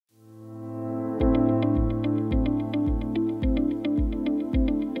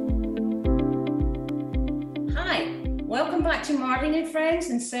Matthew Marvin and friends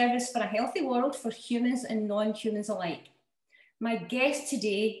in service for a healthy world for humans and non-humans alike. My guest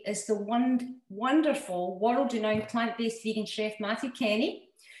today is the wonderful, world-renowned plant-based vegan chef Matthew Kenney,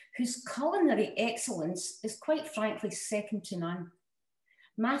 whose culinary excellence is quite frankly second to none.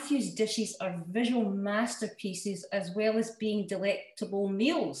 Matthew's dishes are visual masterpieces as well as being delectable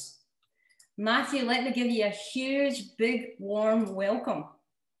meals. Matthew, let me give you a huge, big, warm welcome.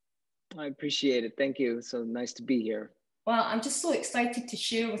 I appreciate it. Thank you. So nice to be here. Well, I'm just so excited to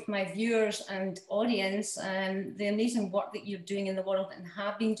share with my viewers and audience the amazing work that you're doing in the world and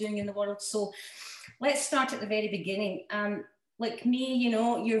have been doing in the world. So let's start at the very beginning. Like me, you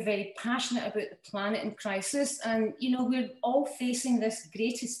know, you're very passionate about the planet in crisis. And, you know, we're all facing this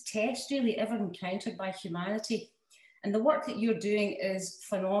greatest test really ever encountered by humanity. And the work that you're doing is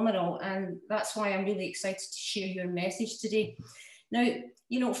phenomenal. And that's why I'm really excited to share your message today. Now,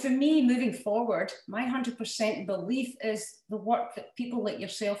 you know, for me, moving forward, my 100% belief is the work that people like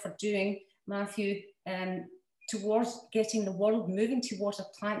yourself are doing, Matthew, towards getting the world moving towards a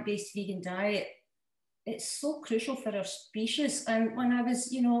plant-based vegan diet. It's so crucial for our species. And when I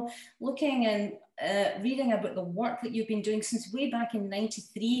was, you know, looking and reading about the work that you've been doing since way back in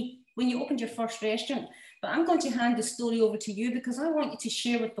 '93, when you opened your first restaurant, but I'm going to hand the story over to you because I want you to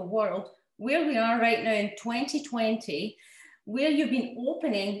share with the world where we are right now in 2020, where you've been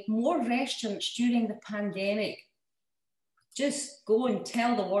opening more restaurants during the pandemic. Just go and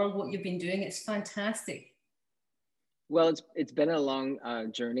tell the world what you've been doing. It's fantastic. Well, it's been a long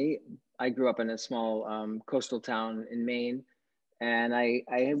journey. I grew up in a small coastal town in Maine, and I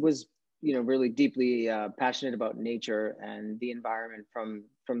was, you know, really deeply passionate about nature and the environment from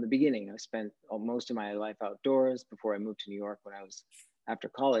the beginning. I spent most of my life outdoors before I moved to New York when I was after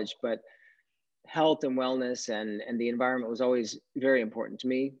college, but health and wellness and the environment was always very important to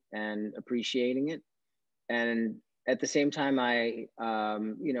me and appreciating it. And at the same time, I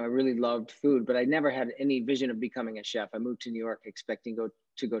really loved food, but I never had any vision of becoming a chef. I moved to New York expecting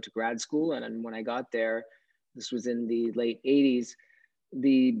to go to grad school. And when I got there, this was in the late 80s,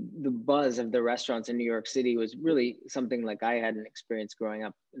 the buzz of the restaurants in New York City was really something like I hadn't experienced growing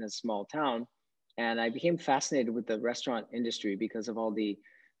up in a small town. And I became fascinated with the restaurant industry because of all the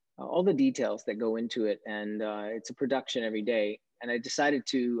details that go into it. And it's a production every day. And I decided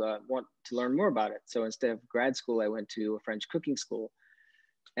to want to learn more about it. So instead of grad school, I went to a French cooking school.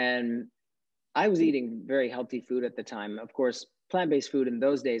 And I was eating very healthy food at the time. Of course, plant-based food in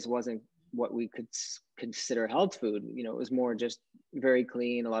those days wasn't what we could consider health food. You know, it was more just very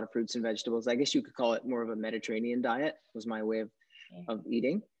clean, a lot of fruits and vegetables. I guess you could call it more of a Mediterranean diet was my way of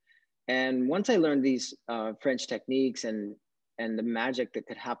eating. And once I learned these French techniques and the magic that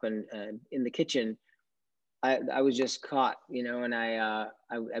could happen in the kitchen, I was just caught, you know, and I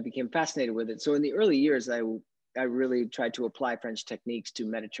became fascinated with it. So in the early years, I really tried to apply French techniques to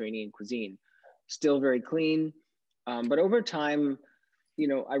Mediterranean cuisine. Still very clean, but over time, you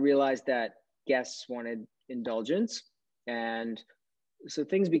know, I realized that guests wanted indulgence, and so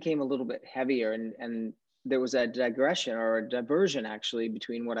things became a little bit heavier, and there was a digression or a diversion actually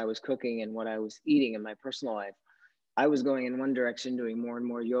between what I was cooking and what I was eating in my personal life. I was going in one direction, doing more and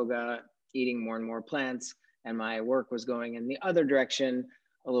more yoga, eating more and more plants, and my work was going in the other direction,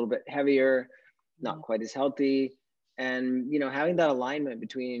 a little bit heavier, not quite as healthy. And, you know, having that alignment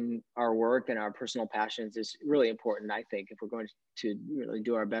between our work and our personal passions is really important, I think, if we're going to really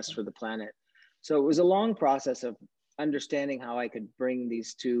do our best for the planet. So it was a long process of understanding how I could bring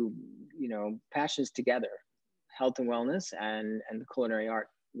these two, you know, passions together, health and wellness and the culinary art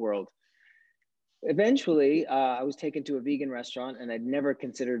world. Eventually, I was taken to a vegan restaurant, and I'd never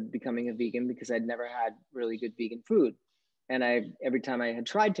considered becoming a vegan because I'd never had really good vegan food. And every time I had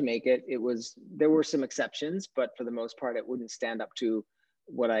tried to make it, there were some exceptions, but for the most part, it wouldn't stand up to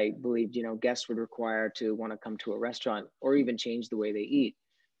what I believed, you know, guests would require to want to come to a restaurant or even change the way they eat.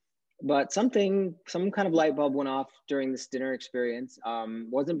 But some kind of light bulb went off during this dinner experience.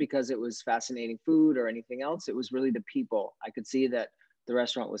 Wasn't because it was fascinating food or anything else. It was really the people. I could see that the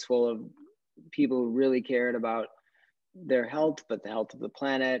restaurant was full of people who really cared about their health, but the health of the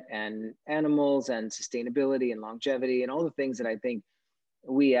planet and animals and sustainability and longevity and all the things that I think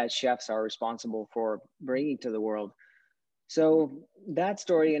we as chefs are responsible for bringing to the world. So that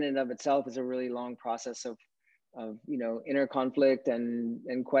story in and of itself is a really long process of you know, inner conflict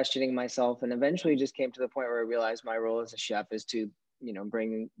and questioning myself, and eventually just came to the point where I realized my role as a chef is to, you know,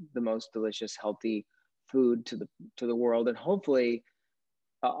 bring the most delicious, healthy food to the world, and hopefully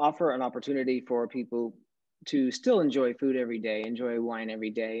offer an opportunity for people to still enjoy food every day, enjoy wine every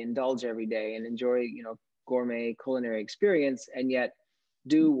day, indulge every day, and enjoy, you know, gourmet culinary experience, and yet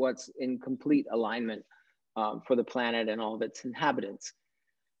do what's in complete alignment for the planet and all of its inhabitants.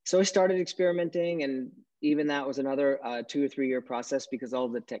 So I started experimenting, and even that was another 2 or 3 year process because all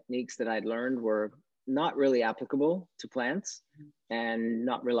the techniques that I'd learned were not really applicable to plants, and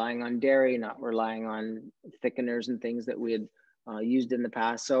not relying on dairy, not relying on thickeners and things that we had used in the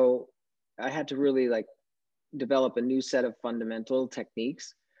past. So I had to really like develop a new set of fundamental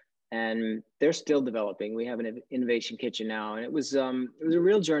techniques, and they're still developing. We have an innovation kitchen now, and it was a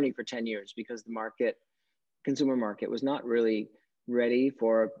real journey for 10 years because the consumer market was not really ready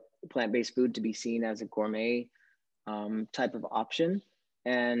for plant-based food to be seen as a gourmet type of option.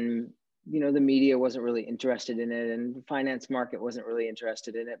 And, the media wasn't really interested in it, and the finance market wasn't really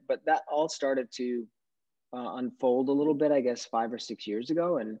interested in it. But that all started to unfold a little bit, I guess, 5 or 6 years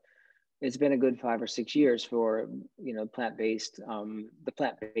ago. And it's been a good 5 or 6 years for, plant-based, the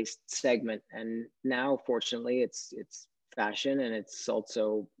plant-based segment. And now, fortunately, it's fashion, and it's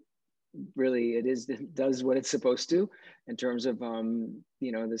also really, it does what it's supposed to in terms of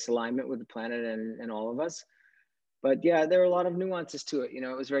this alignment with the planet and all of us. But yeah, there are a lot of nuances to it.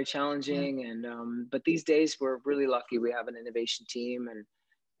 It was very challenging, and but these days we're really lucky. We have an innovation team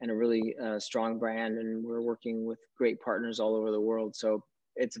and a really strong brand, and we're working with great partners all over the world. So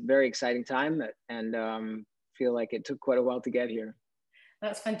it's a very exciting time, and feel like it took quite a while to get here.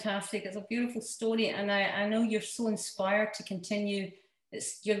 That's fantastic. It's a beautiful story, and I know you're so inspired to continue.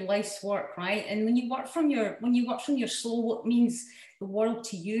 It's your life's work, right? And when you work from your soul, what means the world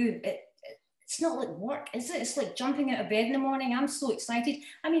to you, it's not like work, is it? It's like jumping out of bed in the morning. I'm so excited.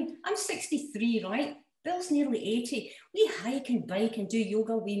 I mean, I'm 63, right? Bill's nearly 80. We hike and bike and do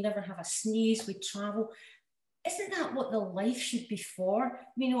yoga. We never have a sneeze. We travel. Isn't that what the life should be for?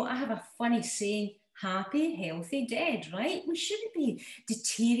 I have a funny saying, happy, healthy, dead, right? We shouldn't be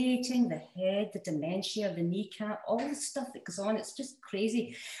deteriorating the head, the dementia, the kneecap, all the stuff that goes on. It's just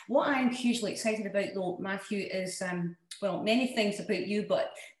crazy. What I'm hugely excited about, though, Matthew, is, many things about you,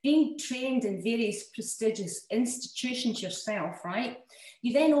 but being trained in various prestigious institutions yourself, right?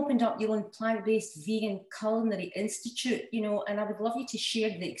 You then opened up your own plant-based vegan culinary institute, and I would love you to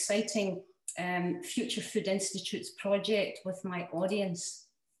share the exciting Future Food Institute's project with my audience.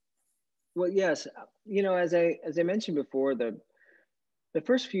 Well, yes, as I mentioned before, the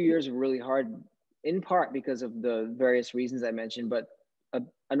first few years were really hard, in part because of the various reasons I mentioned. But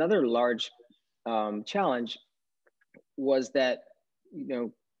another large challenge was that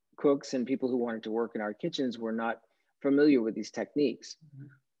cooks and people who wanted to work in our kitchens were not familiar with these techniques. Mm-hmm.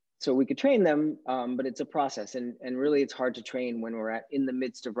 So we could train them, but it's a process, and really it's hard to train when we're in the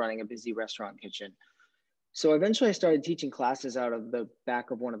midst of running a busy restaurant kitchen. So eventually I started teaching classes out of the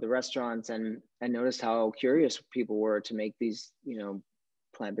back of one of the restaurants, and I noticed how curious people were to make these,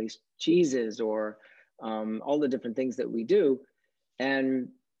 plant-based cheeses or all the different things that we do. And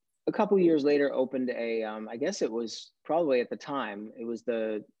a couple of years later opened I guess it was probably at the time, it was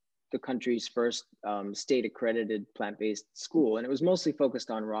the country's first state accredited plant-based school. And it was mostly focused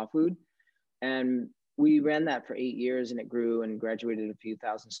on raw food. And we ran that for 8 years, and it grew and graduated a few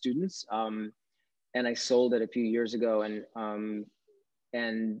thousand students. And I sold it a few years ago,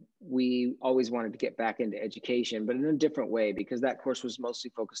 and we always wanted to get back into education, but in a different way, because that course was mostly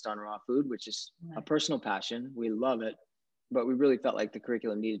focused on raw food, which is a personal passion. We love it, but we really felt like the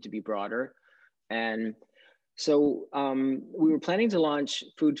curriculum needed to be broader. And so we were planning to launch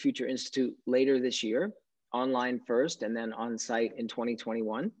Food Future Institute later this year, online first, and then on site in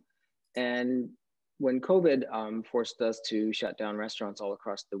 2021. And when COVID forced us to shut down restaurants all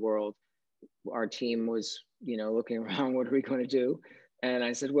across the world, our team was, looking around, what are we going to do? And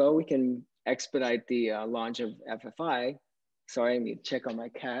I said, well, we can expedite the launch of FFI. Sorry, I need to check on my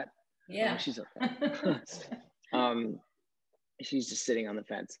cat. Yeah. Oh, she's okay. She's just sitting on the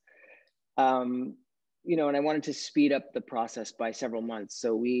fence. And I wanted to speed up the process by several months.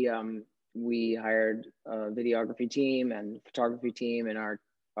 So we hired a videography team and photography team, and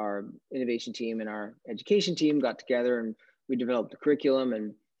our innovation team and our education team got together, and we developed a curriculum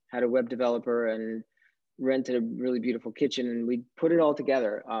and had a web developer and rented a really beautiful kitchen, and we put it all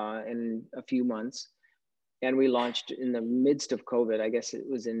together in a few months. And we launched in the midst of COVID. I guess it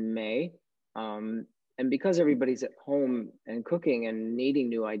was in May. And because everybody's at home and cooking and needing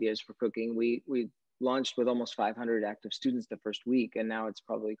new ideas for cooking, we launched with almost 500 active students the first week, and now it's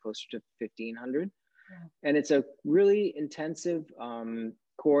probably closer to 1,500. Yeah. And it's a really intensive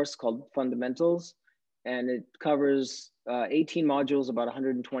course called Fundamentals, and it covers 18 modules, about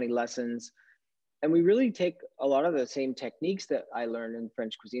 120 lessons. And we really take a lot of the same techniques that I learned in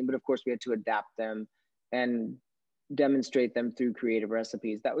French cuisine, but of course we had to adapt them and demonstrate them through creative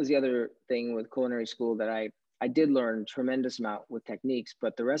recipes. That was the other thing with culinary school, that I did learn a tremendous amount with techniques,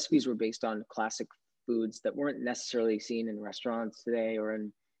 but the recipes were based on classic foods that weren't necessarily seen in restaurants today or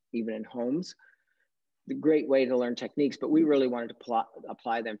even in homes. The great way to learn techniques, but we really wanted to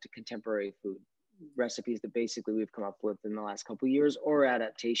apply them to contemporary food recipes that basically we've come up with in the last couple of years, or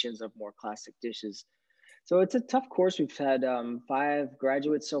adaptations of more classic dishes. So it's a tough course. We've had 5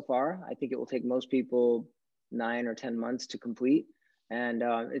 graduates so far. I think it will take most people 9 or 10 months to complete. And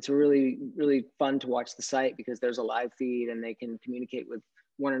it's really, really fun to watch the site because there's a live feed and they can communicate with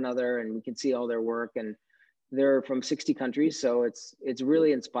one another and we can see all their work. And they're from 60 countries. So it's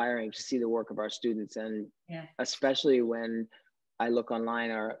really inspiring to see the work of our students. And especially when I look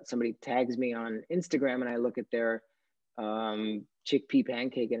online or somebody tags me on Instagram and I look at their chickpea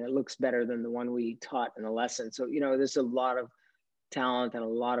pancake and it looks better than the one we taught in the lesson. So, there's a lot of talent and a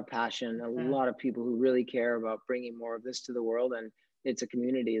lot of passion, a lot of people who really care about bringing more of this to the world. And it's a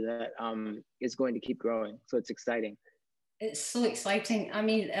community that is going to keep growing. So it's exciting. It's so exciting. I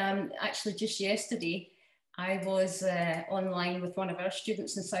mean, actually just yesterday, I was online with one of our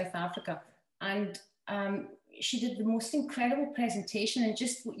students in South Africa, and she did the most incredible presentation. And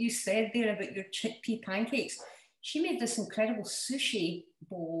just what you said there about your chickpea pancakes, she made this incredible sushi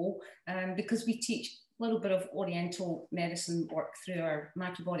bowl because we teach a little bit of Oriental medicine work through our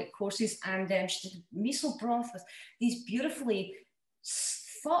macrobiotic courses. And she did miso broth with these beautifully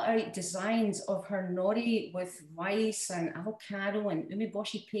thought out designs of her nori with rice and avocado and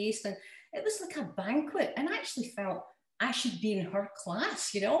umeboshi paste. And it was like a banquet, and I actually felt I should be in her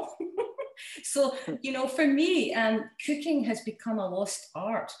class, So, for me, cooking has become a lost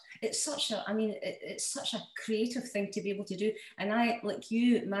art. It's such a, it's such a creative thing to be able to do. And I, like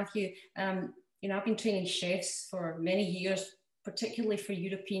you, Matthew, I've been training chefs for many years, particularly for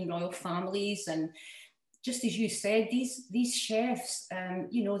European royal families. And just as you said, these chefs,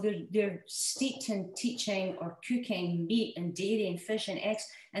 they're steeped in teaching or cooking meat and dairy and fish and eggs,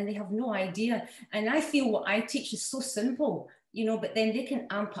 and they have no idea. And I feel what I teach is so simple, but then they can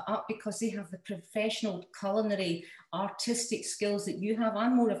amp it up because they have the professional culinary artistic skills that you have.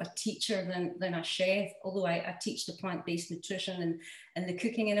 I'm more of a teacher than a chef, although I teach the plant-based nutrition and the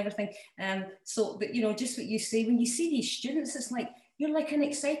cooking and everything. But just what you say, when you see these students, it's like, you're like an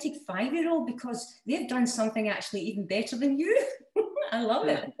excited 5-year-old because they've done something actually even better than you. I love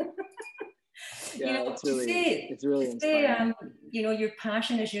it. Yeah, it's really inspiring. Your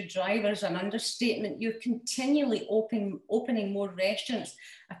passion as your driver is an understatement. You're continually opening more restaurants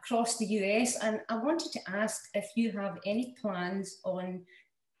across the US. And I wanted to ask if you have any plans on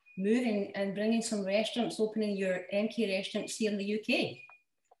moving and bringing some restaurants, opening your MK restaurants here in the UK.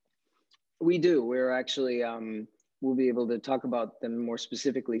 We do. We're actually... we'll be able to talk about them more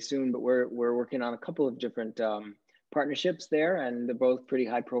specifically soon, but we're working on a couple of different partnerships there, and they're both pretty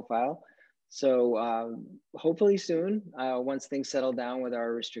high profile. So hopefully soon, once things settle down with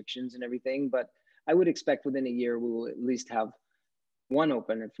our restrictions and everything, but I would expect within a year, we will at least have one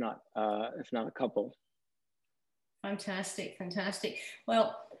open, if not a couple. Fantastic, fantastic.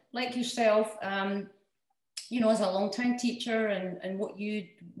 Well, like yourself, as a long-time teacher and what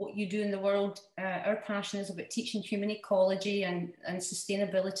you do in the world, our passion is about teaching human ecology and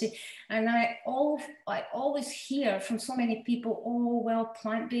sustainability. And I always hear from so many people, oh, well,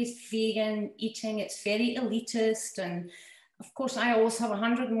 plant-based vegan eating, it's very elitist. And of course, I always have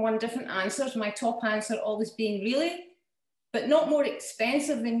 101 different answers. My top answer always being, really? But not more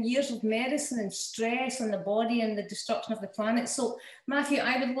expensive than years of medicine and stress on the body and the destruction of the planet. So, Matthew,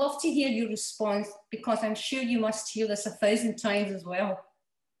 I would love to hear your response because I'm sure you must hear this 1,000 times as well.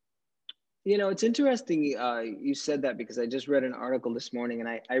 It's interesting you said that because I just read an article this morning, and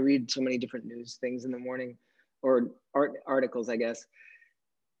I read so many different news things in the morning, or articles, I guess.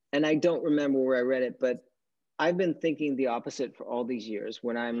 And I don't remember where I read it, but I've been thinking the opposite for all these years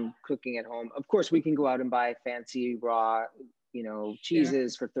when I'm cooking at home. Of course, we can go out and buy fancy raw,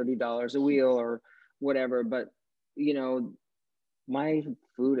 cheeses for $30 a wheel or whatever. But, my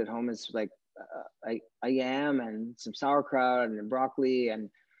food at home is like a yam and some sauerkraut and broccoli and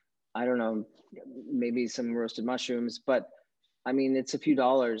I don't know, maybe some roasted mushrooms. But I mean, it's a few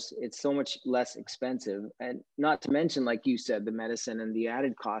dollars. It's so much less expensive. And not to mention, like you said, the medicine and the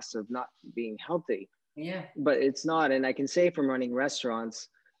added costs of not being healthy. Yeah. But it's not. And I can say from running restaurants,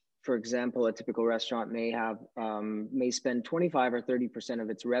 for example, a typical restaurant may spend 25 or 30% of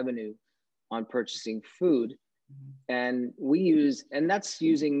its revenue on purchasing food. And that's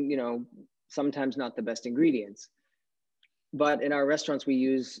using, sometimes not the best ingredients. But in our restaurants, we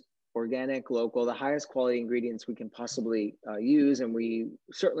use organic, local, the highest quality ingredients we can possibly use. And we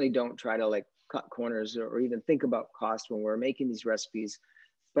certainly don't try to cut corners or even think about cost when we're making these recipes.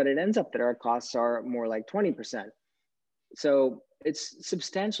 But it ends up that our costs are more like 20%. So it's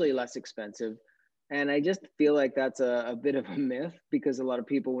substantially less expensive. And I just feel like that's a bit of a myth, because a lot of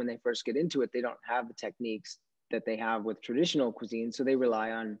people, when they first get into it, they don't have the techniques that they have with traditional cuisine. So they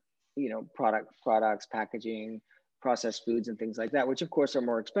rely on, products, packaging, processed foods and things like that, which of course are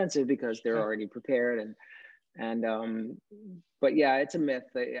more expensive because they're already prepared. But yeah, it's a myth.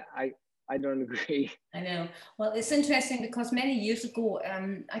 I don't agree. I know. Well, it's interesting because many years ago,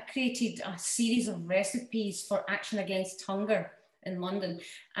 I created a series of recipes for Action Against Hunger in London.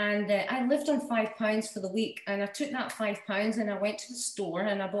 And I lived on £5 for the week. And I took that £5 and I went to the store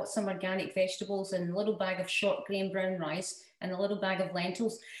and I bought some organic vegetables and a little bag of short grain brown rice and a little bag of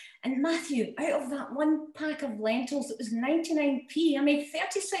lentils. And Matthew, out of that one pack of lentils, it was 99p. I made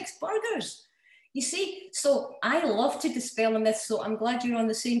 36 burgers. You see, so I love to dispel a myth, so I'm glad you're on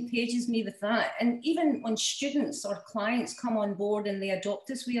the same page as me with that. And even when students or clients come on board and they adopt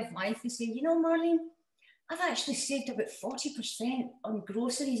this way of life, they say, you know, Marlene, I've actually saved about 40% on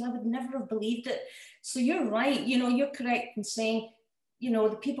groceries. I would never have believed it. So you're right, you know, you're correct in saying, you know,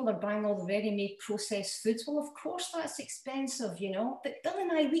 the people are buying all the ready-made processed foods. Well, of course that's expensive, you know, but Bill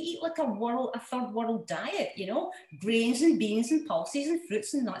and I, we eat like a third world diet, you know, grains and beans and pulses and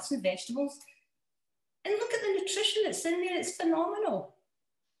fruits and nuts and vegetables. And look at the nutrition that's in there. It's phenomenal.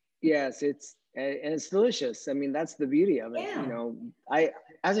 Yes, and it's delicious. I mean, that's the beauty of it. Yeah. You know,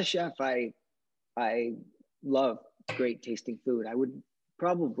 as a chef, I love great tasting food. I would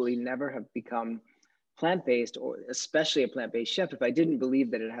probably never have become plant-based, or especially a plant-based chef, if I didn't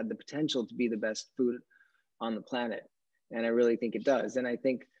believe that it had the potential to be the best food on the planet. And I really think it does. And I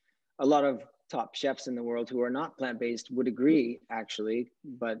think a lot of top chefs in the world who are not plant-based would agree, actually,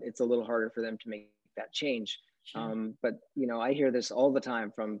 but it's a little harder for them to make that change. Sure. But you know, I hear this all the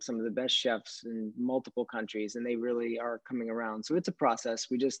time from some of the best chefs in multiple countries, and they really are coming around. So it's a process.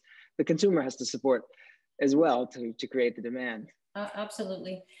 The consumer has to support as well to create the demand.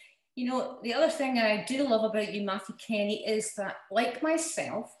 Absolutely. You know, the other thing I do love about you, Matthew Kenney, is that, like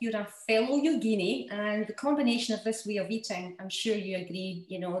myself, you're a fellow yogini, and the combination of this way of eating, I'm sure you agree,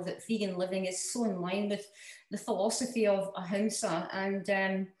 you know, that vegan living is so in line with the philosophy of ahimsa.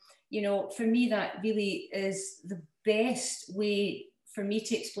 And, you know, for me, that really is the best way for me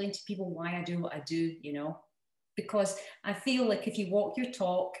to explain to people why I do what I do, you know, because I feel like if you walk your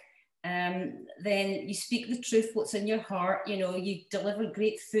talk, then you speak the truth, what's in your heart, you know, you deliver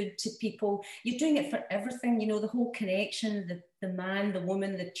great food to people, you're doing it for everything, you know, the whole connection, the man, the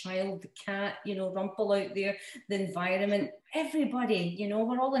woman, the child, the cat, you know, Rumple out there, the environment, everybody, you know,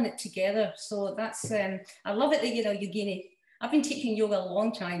 we're all in it together. So that's, I love it that you're a yogini. I've been teaching yoga a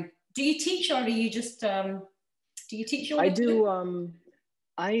long time. Do you teach, or do you just, do you teach yoga? I do,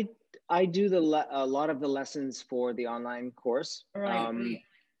 I do a lot of the lessons for the online course. Right.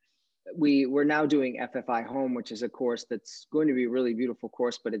 We're now doing FFI Home, which is a course that's going to be a really beautiful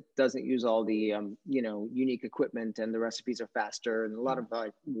course, but it doesn't use all the you know, unique equipment, and the recipes are faster, and a lot of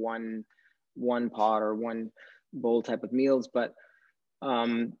like one pot or one bowl type of meals. But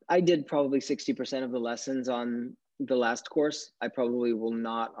I did probably 60% of the lessons on the last course. I probably will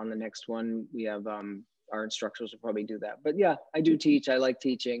not on the next one. We have our instructors will probably do that. But yeah, I do teach. I like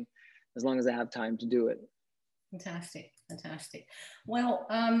teaching, as long as I have time to do it. Fantastic, fantastic. Well,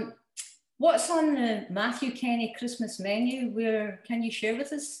 what's on the Matthew Kenney Christmas menu? Where can you share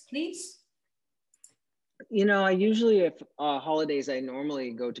with us, please? You know, I usually, if holidays, I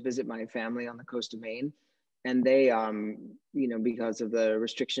normally go to visit my family on the coast of Maine, and they, you know, because of the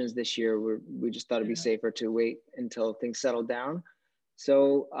restrictions this year, we just thought it'd be safer to wait until things settled down.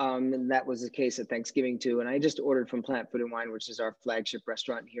 So and that was the case at Thanksgiving too. And I just ordered from Plant Food and Wine, which is our flagship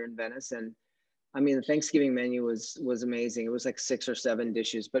restaurant here in Venice. And I mean, the Thanksgiving menu was amazing. It was like 6 or 7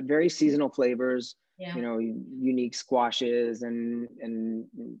 dishes, but very seasonal flavors. Yeah. You know, unique squashes and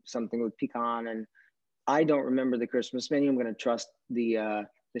something with pecan. And I don't remember the Christmas menu. I'm going to trust the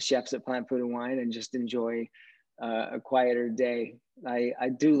chefs at Plant Food and Wine and just enjoy a quieter day. I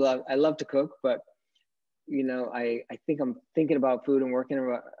love to cook, but you know, I think I'm thinking about food and working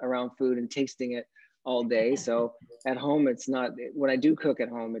around food and tasting it all day. So at home, it's not, when I do cook at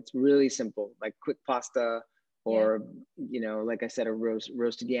home, it's really simple, like quick pasta, or, you know, like I said, a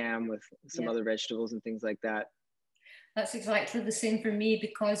roasted yam with some other vegetables and things like that. That's exactly the same for me,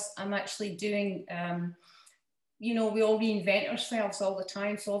 because I'm actually doing, you know, we all reinvent ourselves all the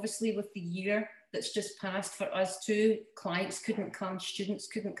time. So obviously with the year that's just passed for us too, clients couldn't come, students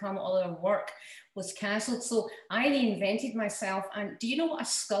couldn't come, all our work was cancelled. So I reinvented myself. And do you know what a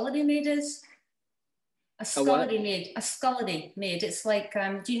scullery maid is? A scullery maid. A scullery maid. It's like,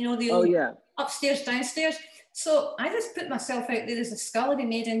 do you know the old upstairs, downstairs? So I just put myself out there as a scullery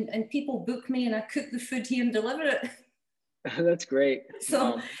maid, and people book me and I cook the food here and deliver it. That's great.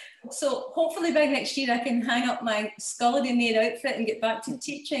 So So hopefully by next year I can hang up my Ecology maid outfit and get back to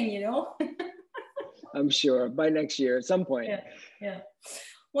teaching, you know. I'm sure by next year at some point. Yeah, yeah.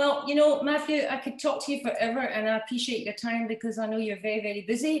 Well, you know, Matthew, I could talk to you forever, and I appreciate your time because I know you're very, very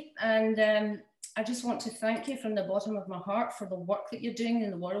busy. And I just want to thank you from the bottom of my heart for the work that you're doing in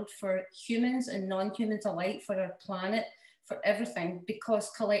the world for humans and non-humans alike, for our planet, for everything,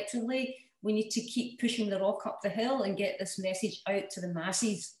 because collectively we need to keep pushing the rock up the hill and get this message out to the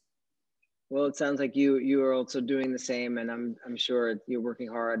masses. Well, it sounds like you are also doing the same, and I'm sure you're working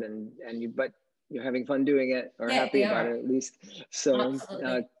hard but you're having fun doing it, or happy about it at least. So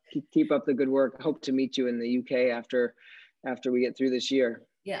keep up the good work. Hope to meet you in the UK after we get through this year.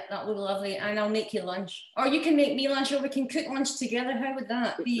 Yeah, that would be lovely. And I'll make you lunch. Or you can make me lunch, or we can cook lunch together. How would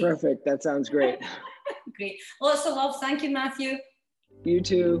that be? Perfect. That sounds great. Great. Lots of love. Thank you, Matthew. You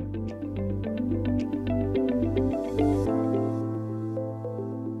too.